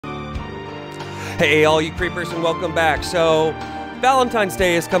Hey, all you creepers, and welcome back. So, Valentine's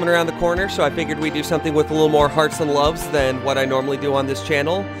Day is coming around the corner, so I figured we'd do something with a little more hearts and loves than what I normally do on this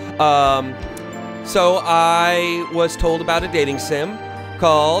channel. So I was told about a dating sim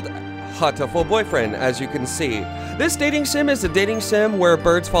called Hatoful Boyfriend, as you can see. This dating sim is a dating sim where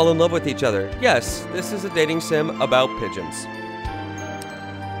birds fall in love with each other. Yes, this is a dating sim about pigeons.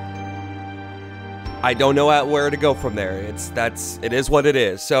 I don't know where to go from there. It is what it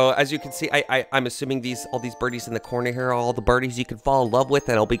is. So as you can see, I'm assuming all these birdies in the corner here are all the birdies you can fall in love with,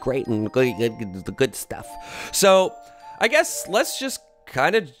 and it'll be great and the good stuff. So I guess let's just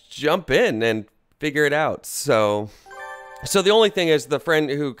kind of jump in and figure it out. So the only thing is, the friend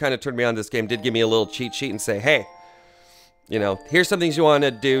who kind of turned me on this game did give me a little cheat sheet and say, hey, you know, here's some things you want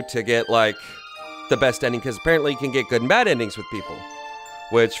to do to get like the best ending, because apparently you can get good and bad endings with people.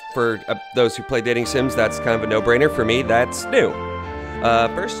 Which, for those who play dating sims, that's kind of a no-brainer. For me, that's new.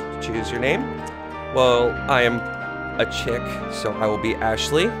 First, choose your name. Well, I am a chick, so I will be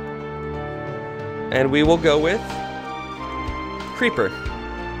Ashley. And we will go with Creeper.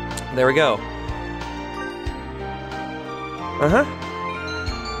 There we go.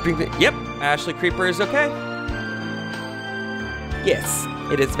 Yep, Ashley Creeper is okay. Yes,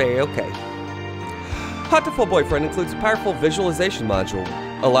 it is very okay. Hatoful Boyfriend includes a powerful visualization module,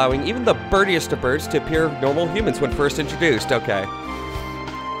 allowing even the birdiest of birds to appear normal humans when first introduced. Okay.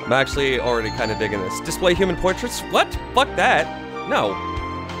 I'm actually already kind of digging this. Display human portraits? What? Fuck that. No.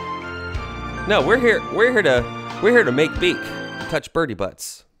 No, we're here to make beak. Touch birdie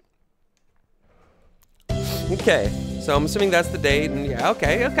butts. Okay. So I'm assuming that's the date, and yeah,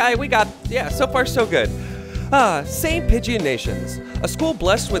 okay, we got, yeah, so far so good. St. Pigeon Nations, a school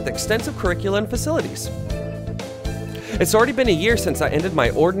blessed with extensive curricula and facilities. It's already been a year since I ended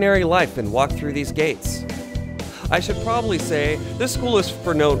my ordinary life and walked through these gates. I should probably say this school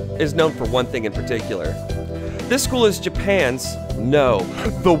is known for one thing in particular. This school is Japan's, no,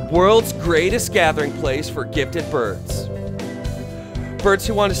 the world's greatest gathering place for gifted birds. Birds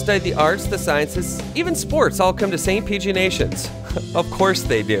who want to study the arts, the sciences, even sports all come to St. Pigeon Nations. Of course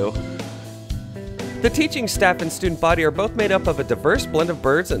they do. The teaching staff and student body are both made up of a diverse blend of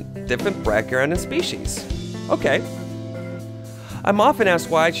birds and different background and species. Okay. I'm often asked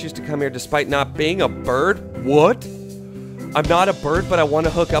why I choose to come here despite not being a bird. What? I'm not a bird, but I want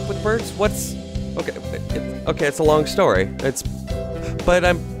to hook up with birds? What's... Okay, it's a long story. But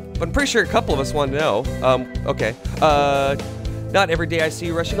I'm pretty sure a couple of us want to know. Okay. Not every day I see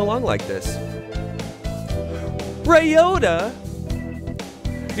you rushing along like this. Ryota!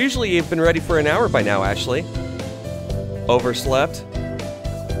 Usually you've been ready for an hour by now, Ashley. Overslept?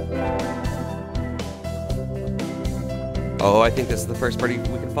 Oh, I think this is the first birdie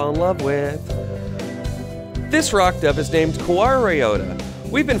we can fall in love with. This rock dove is named Kawara Ryota.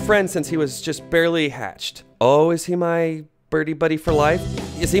 We've been friends since he was just barely hatched. Oh, is he my birdie buddy for life?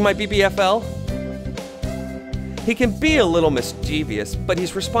 Is he my BBFL? He can be a little mischievous, but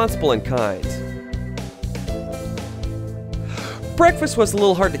he's responsible and kind. Breakfast was a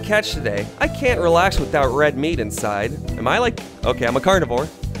little hard to catch today. I can't relax without red meat inside. Am I like... Okay, I'm a carnivore.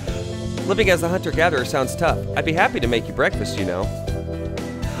 Living as a hunter-gatherer sounds tough. I'd be happy to make you breakfast, you know.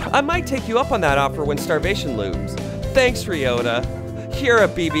 I might take you up on that offer when starvation looms. Thanks, Ryota. You're a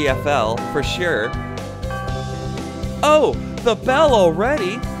BBFL, for sure. Oh, the bell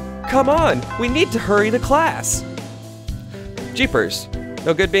already? Come on, we need to hurry to class. Jeepers,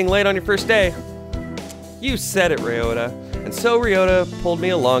 no good being late on your first day. You said it, Ryota. And so Ryota pulled me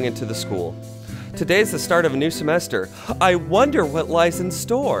along into the school. Today's the start of a new semester. I wonder what lies in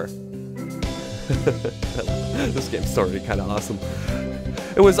store. This game's already kind of awesome.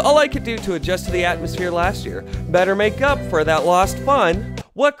 It was all I could do to adjust to the atmosphere last year. Better make up for that lost fun.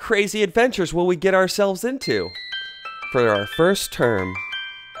 What crazy adventures will we get ourselves into for our first term?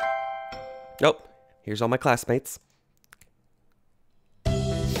 Oh, here's all my classmates.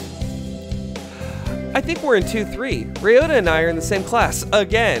 I think we're in 2-3. Ryota and I are in the same class,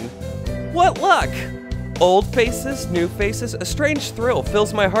 again. What luck! Old faces, new faces, a strange thrill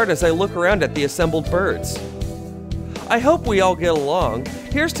fills my heart as I look around at the assembled birds. I hope we all get along.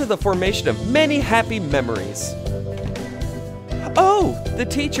 Here's to the formation of many happy memories. Oh, the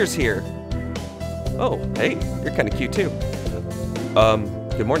teacher's here. Oh, hey, you're kind of cute too.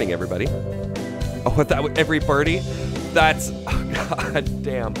 Good morning, everybody. Oh, that was every birdie? That's, oh, god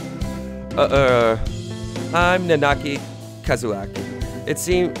damn. I'm Nanaki Kazuaki.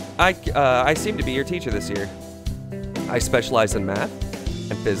 I seem to be your teacher this year. I specialize in math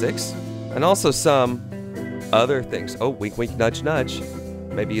and physics, and also some other things. Oh, wink, wink, nudge, nudge.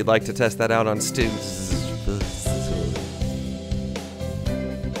 Maybe you'd like to test that out on students.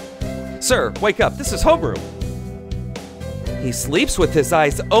 Sir, wake up. This is homeroom. He sleeps with his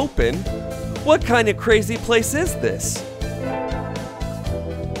eyes open. What kind of crazy place is this?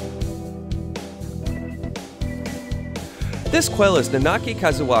 This quail is Nanaki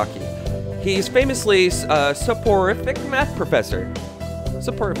Kazuaki. He's famously a soporific math professor.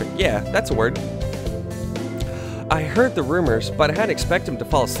 Soporific, yeah, that's a word. I heard the rumors, but I hadn't expected him to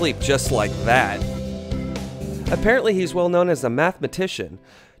fall asleep just like that. Apparently he's well known as a mathematician.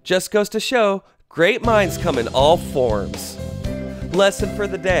 Just goes to show, great minds come in all forms. Lesson for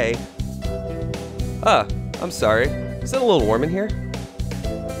the day. I'm sorry. Is it a little warm in here?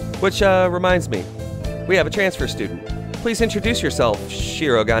 Which reminds me, we have a transfer student. Please introduce yourself,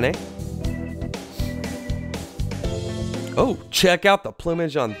 Shirogane. Oh, check out the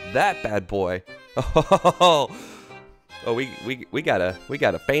plumage on that bad boy. Oh, we got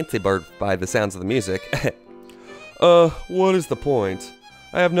a fancy bird by the sounds of the music. What is the point?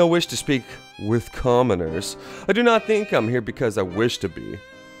 I have no wish to speak with commoners. I do not think I'm here because I wish to be.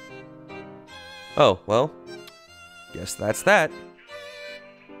 Oh, well, guess that's that.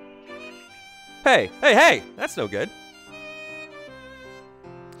 Hey, that's no good.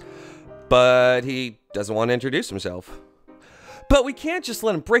 But he doesn't want to introduce himself. But we can't just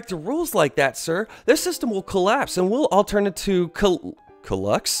let him break the rules like that, sir. This system will collapse and we'll all turn into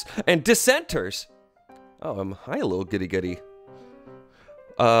Colux and dissenters. Oh, hi, little goody goody.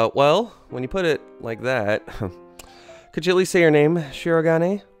 Well, when you put it like that, could you at least say your name,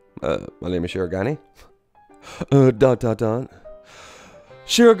 Shirogane? My name is Shirogane.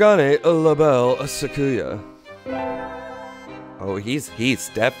 Shirogane Labelle Sakuya. Oh, he's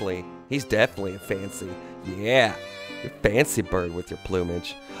definitely a fancy. Yeah. Fancy bird with your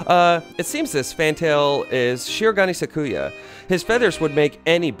plumage. It seems this fantail is Shirogane Sakuya. His feathers would make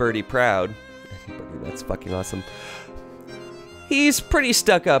any birdie proud. Anybody, that's fucking awesome. He's pretty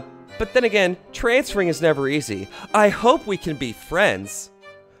stuck up, but then again, transferring is never easy. I hope we can be friends.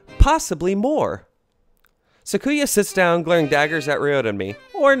 Possibly more. Sakuya sits down, glaring daggers at Ryota and me.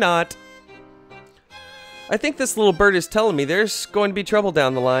 Or not. I think this little bird is telling me there's going to be trouble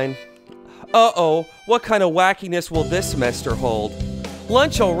down the line. Uh-oh, what kind of wackiness will this semester hold?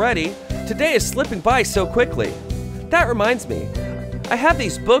 Lunch already? Today is slipping by so quickly. That reminds me, I have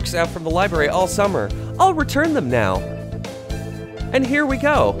these books out from the library all summer. I'll return them now. And here we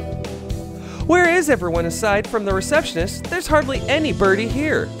go. Where is everyone aside from the receptionist? There's hardly any birdie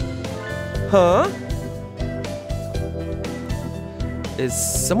here. Huh? Is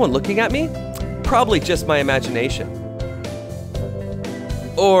someone looking at me? Probably just my imagination.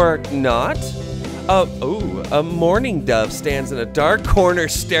 Or not? A mourning dove stands in a dark corner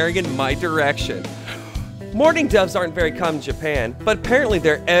staring in my direction. Mourning doves aren't very common in Japan, but apparently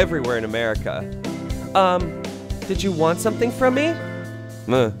they're everywhere in America. Did you want something from me?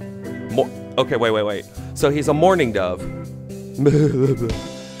 Okay, wait. So he's a mourning dove.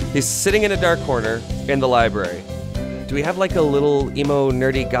 He's sitting in a dark corner in the library. Do we have like a little emo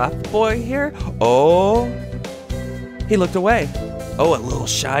nerdy goth boy here? Oh, he looked away. Oh, a little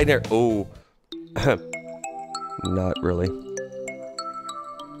shy there. Oh, not really.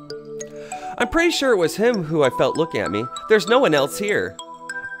 I'm pretty sure it was him who I felt looking at me. There's no one else here.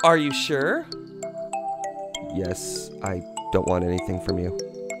 Are you sure? Yes, I don't want anything from you.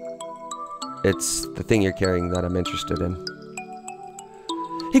 It's the thing you're carrying that I'm interested in.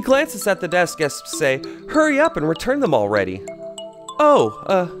 He glances at the desk as to say, hurry up and return them already.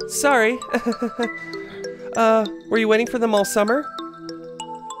 Oh, sorry. Were you waiting for them all summer? ...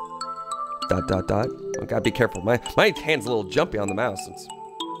 I gotta be careful. My hand's a little jumpy on the mouse.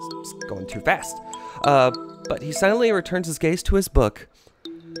 It's going too fast. But he silently returns his gaze to his book.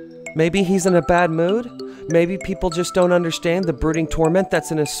 Maybe he's in a bad mood? Maybe people just don't understand the brooding torment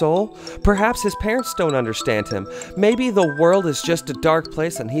that's in his soul? Perhaps his parents don't understand him. Maybe the world is just a dark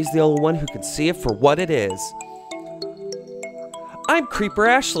place and he's the only one who can see it for what it is. I'm Creeper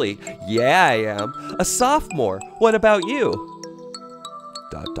Ashley. Yeah, I am. A sophomore. What about you? ...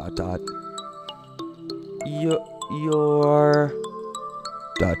 You're... ...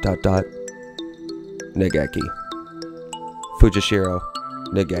 Negeki. Fujishiro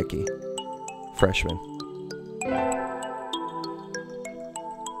Negeki. Freshman.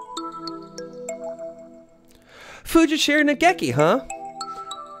 Fujishiro Negeki, huh?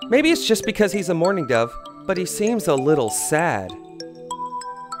 Maybe it's just because he's a mourning dove, but he seems a little sad.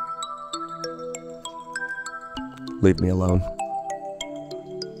 Leave me alone.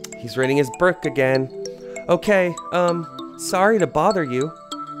 He's reading his book again. Okay, sorry to bother you.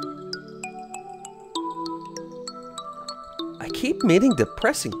 I keep meeting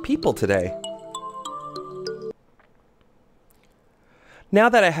depressing people today. Now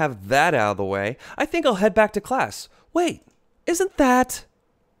that I have that out of the way, I think I'll head back to class. Wait, isn't that...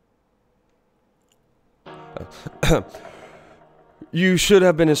 You should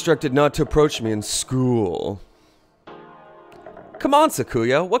have been instructed not to approach me in school. Come on,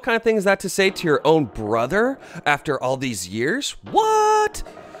 Sakuya. What kind of thing is that to say to your own brother after all these years? What?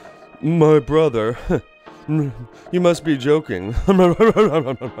 My brother? You must be joking.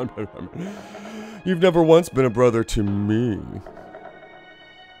 You've never once been a brother to me.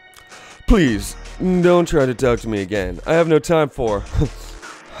 Please, don't try to talk to me again. I have no time for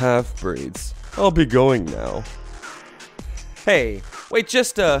half-breeds. I'll be going now. Hey, wait,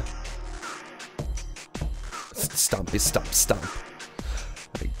 just stomp.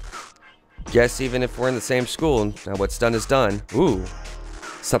 I guess even if we're in the same school, now what's done is done. Ooh,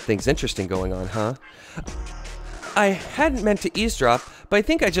 something's interesting going on, huh? I hadn't meant to eavesdrop, but I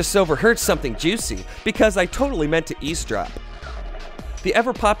think I just overheard something juicy, because I totally meant to eavesdrop. The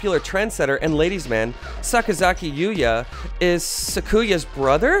ever-popular trendsetter and ladies' man, Sakazaki Yuya, is Sakuya's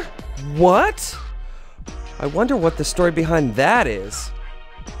brother? What? I wonder what the story behind that is.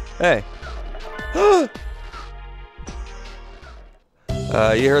 Hey.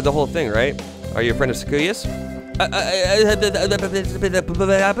 You heard the whole thing, right? Are you a friend of Sakuya's?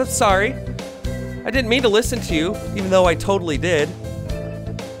 Sorry. I didn't mean to listen to you, even though I totally did.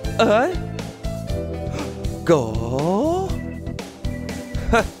 Go?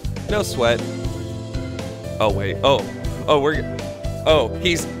 No sweat. Oh, wait.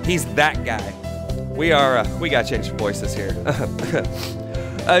 He's that guy. We gotta change voices here.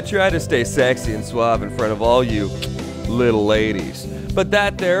 I try to stay sexy and suave in front of all you little ladies, but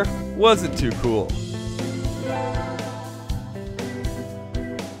that there wasn't too cool.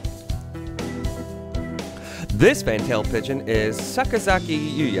 This fantail pigeon is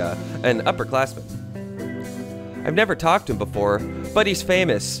Sakazaki Yuya, an upperclassman. I've never talked to him before, but he's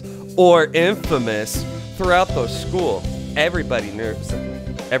famous, or infamous, throughout the school. Everybody knows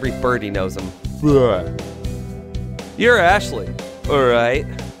him. Every birdie knows him. You're Ashley, alright?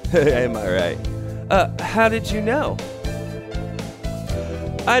 Am I right? How did you know?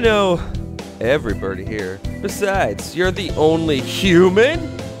 I know every birdie here. Besides, you're the only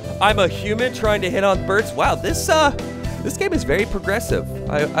human? I'm a human trying to hit on birds? Wow, this game is very progressive.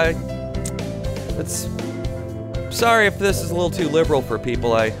 Sorry if this is a little too liberal for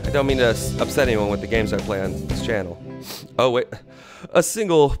people. I don't mean to upset anyone with the games I play on this channel. Oh, wait. A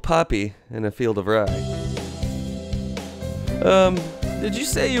single poppy in a field of rye. Did you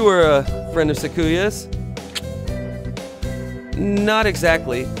say you were a friend of Sakuya's? Not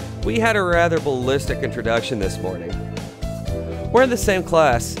exactly. We had a rather ballistic introduction this morning. We're in the same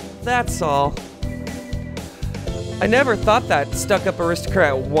class, that's all. I never thought that stuck-up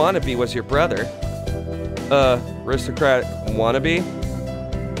aristocrat wannabe was your brother. Aristocrat wannabe?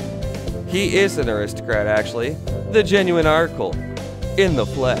 He is an aristocrat, actually. The genuine article. In the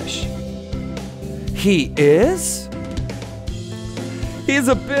flesh. He is? He's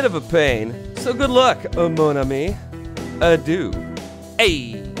a bit of a pain, so good luck, mon ami. Adieu.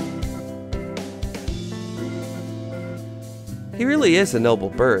 Hey! He really is a noble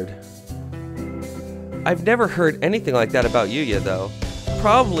bird. I've never heard anything like that about Yuya, though.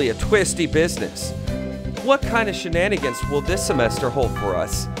 Probably a twisty business. What kind of shenanigans will this semester hold for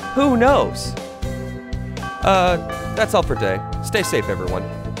us? Who knows? That's all for today. Stay safe, everyone.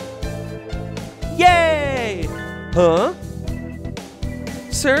 Yay! Huh?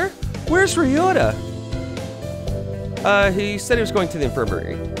 Sir, where's Ryota? He said he was going to the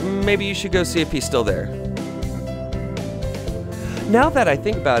infirmary. Maybe you should go see if he's still there. Now that I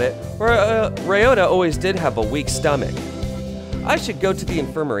think about it, Ryota always did have a weak stomach. I should go to the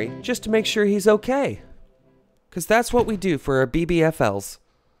infirmary just to make sure he's okay. 'Cause that's what we do for our BBFLs.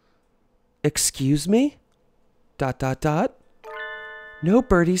 Excuse me? ... No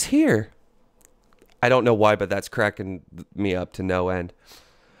birdies here. I don't know why, but that's cracking me up to no end.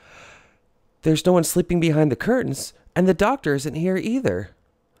 There's no one sleeping behind the curtains, and the doctor isn't here either.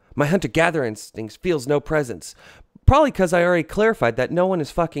 My hunter-gatherer instinct feels no presence. Probably because I already clarified that no one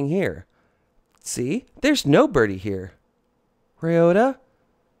is fucking here. See? There's no birdie here. Ryota?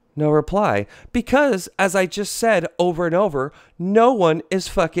 No reply. Because, as I just said over and over, no one is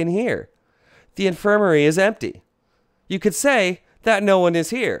fucking here. The infirmary is empty. You could say that no one is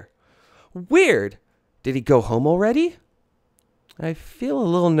here. Weird. Did he go home already? I feel a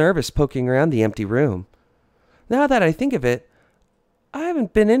little nervous poking around the empty room. Now that I think of it, I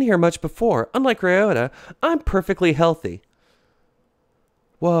haven't been in here much before. Unlike Ryota, I'm perfectly healthy.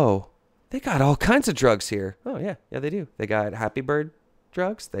 Whoa. They got all kinds of drugs here. Oh, yeah. Yeah, they do. They got Happy Bird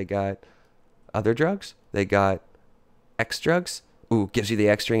drugs. They got other drugs. They got X drugs. Ooh, gives you the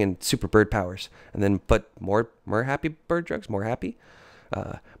X string and super bird powers. And then, but more happy bird drugs, more happy.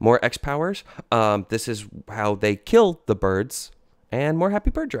 More X powers. This is how they kill the birds. And more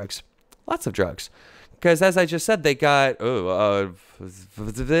happy bird drugs. Lots of drugs. Because as I just said, they got and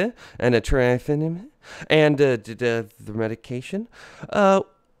a triphenyl and the medication.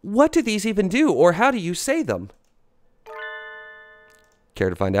 What do these even do, or how do you say them? Care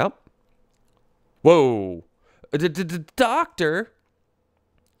to find out? Whoa, doctor.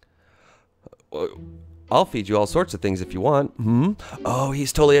 I'll feed you all sorts of things if you want. Oh,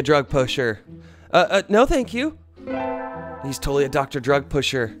 he's totally a drug pusher. No, thank you. He's totally a Dr. Drug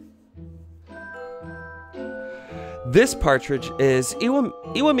Pusher. This partridge is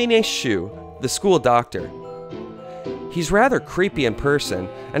Iwamine Shu, the school doctor. He's rather creepy in person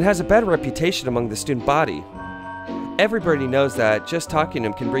and has a bad reputation among the student body. Everybody knows that just talking to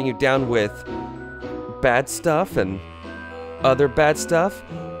him can bring you down with bad stuff and other bad stuff,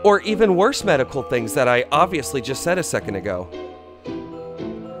 or even worse medical things that I obviously just said a second ago.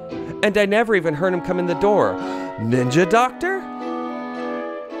 And I never even heard him come in the door. Ninja doctor?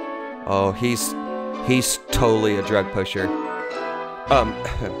 Oh, he's totally a drug pusher.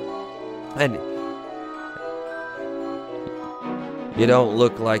 And you don't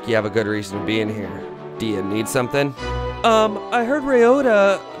look like you have a good reason to be in here. Do you need something? I heard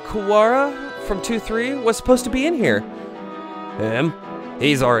Ryota Kawara from 2-3 was supposed to be in here. Him?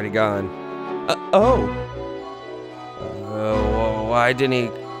 He's already gone. Why didn't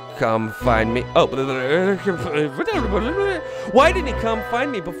he come find me? Oh, why didn't he come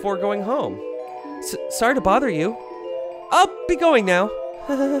find me before going home? Sorry to bother you. I'll be going now.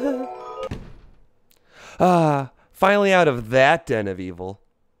 Finally out of that den of evil.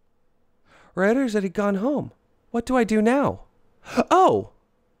 Ryota said he'd gone home. What do I do now? Oh!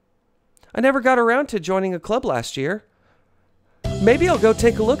 I never got around to joining a club last year. Maybe I'll go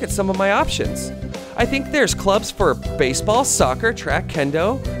take a look at some of my options. I think there's clubs for baseball, soccer, track,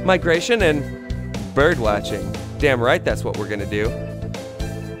 kendo, migration, and bird watching. Damn right that's what we're gonna do.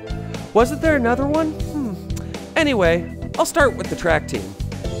 Wasn't there another one? Anyway, I'll start with the track team.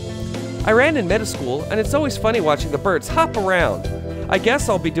 I ran in middle school, and it's always funny watching the birds hop around. I guess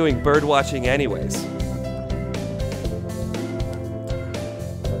I'll be doing bird watching anyways.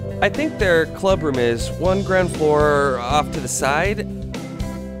 I think their club room is one ground floor off to the side.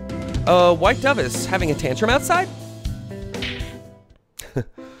 White Dove is having a tantrum outside?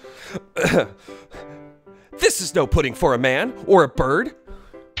 This is no pudding for a man or a bird.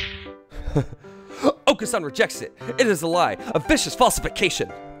 Oka-san rejects it. It is a lie, a vicious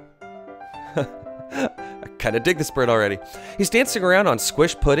falsification. I kind of dig this bird already. He's dancing around on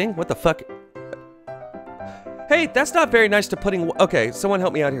squish pudding. What the fuck? Hey, that's not very nice to pudding. Okay, someone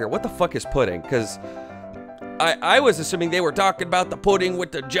help me out here. What the fuck is pudding? Because I was assuming they were talking about the pudding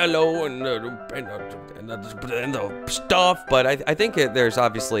with the jello and the stuff, but I think there's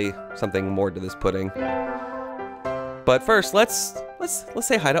obviously something more to this pudding. But first, let's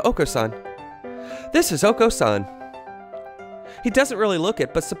say hi to Oko-san. This is Oko-san. He doesn't really look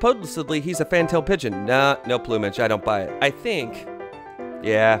it, but supposedly he's a fantail pigeon. Nah, no plumage. I don't buy it. I think.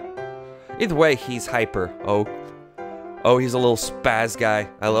 Yeah. Either way, he's hyper. Oh, he's a little spaz guy.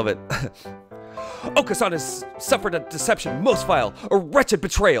 I love it. Oka-san has suffered a deception most vile, a wretched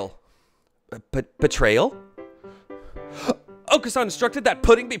betrayal. Betrayal? Oka-san instructed that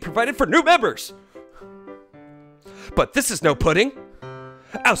pudding be provided for new members. But this is no pudding.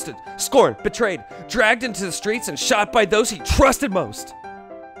 Ousted, scorned, betrayed, dragged into the streets and shot by those he trusted most.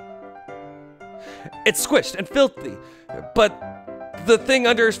 It's squished and filthy, but the thing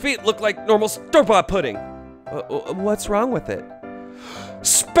under his feet looked like normal store-bought pudding. What's wrong with it?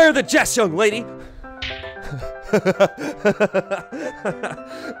 Spare the jest, young lady!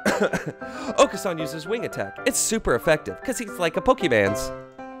 Oka-san uses wing attack. It's super effective, because he's like a Pokemon's.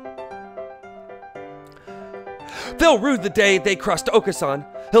 They'll rue the day they crossed Oka-san.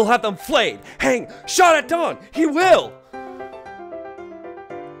 He'll have them flayed, hanged, shot at dawn. He will!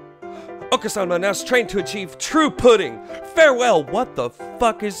 Oka-san must now trained to achieve true pudding. Farewell. What the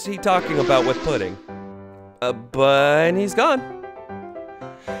fuck is he talking about with pudding? But he's gone.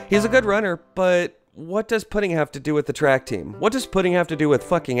 He's a good runner, but what does pudding have to do with the track team? What does pudding have to do with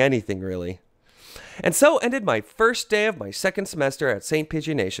fucking anything, really? And so ended my first day of my second semester at St.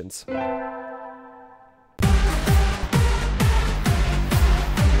 Pigeon Nations.